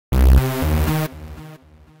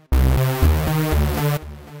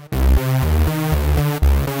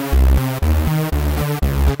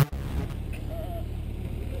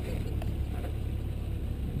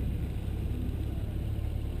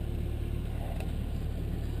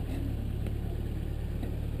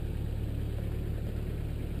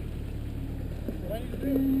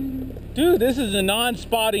Dude, this is a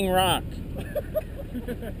non-spotting rock. I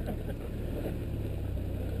think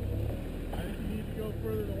you need to go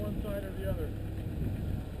further to one side or the other.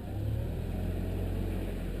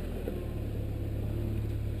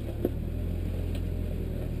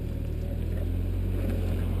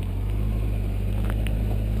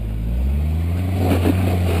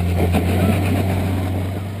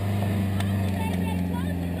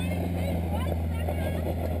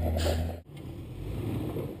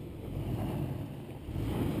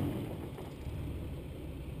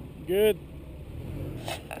 Good.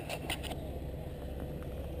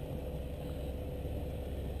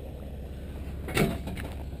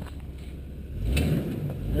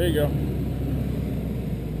 There you go.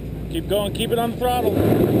 Keep going, keep it on the throttle.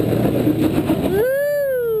 Woo!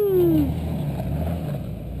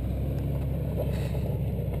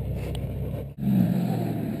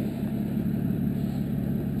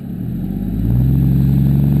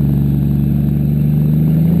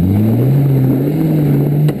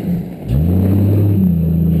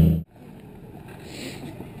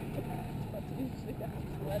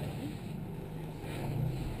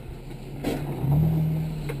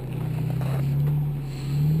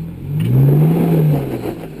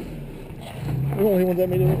 We're the only ones that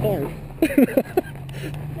made it in the car.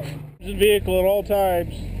 The vehicle at all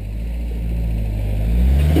times.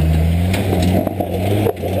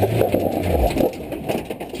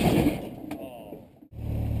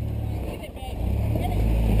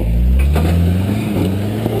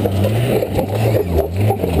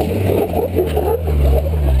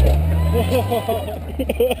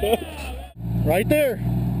 Right there.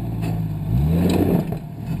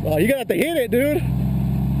 Oh, you gotta have to hit it, dude.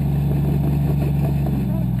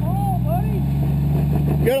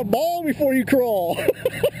 You gotta ball before you crawl.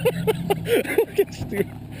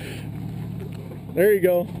 There you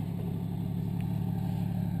go.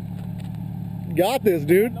 Got this,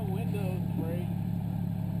 dude.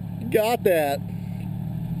 Got that.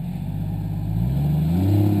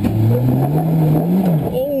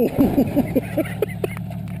 Oh.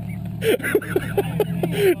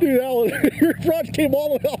 Dude, that was, your front came all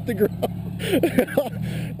the way off the ground.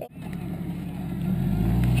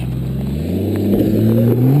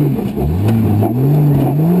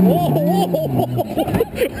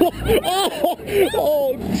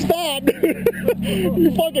 Oh, stop!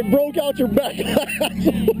 You fucking broke out your back glass.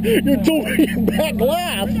 Your back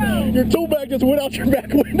glass. Your tool bag just went out your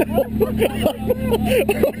back window. Oh,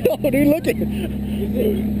 no, dude, look at it.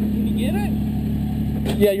 Can you get it?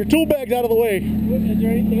 Yeah, your tool bag's out of the way. Is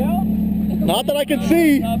there anything else? Not that I can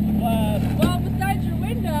see. Well, besides your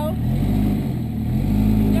window.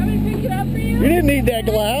 You want me to pick it up for you? You didn't need that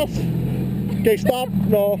glass. Okay, stop.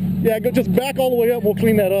 No. Yeah, go just back all the way up. We'll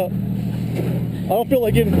clean that up. I don't feel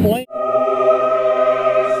like getting flamed.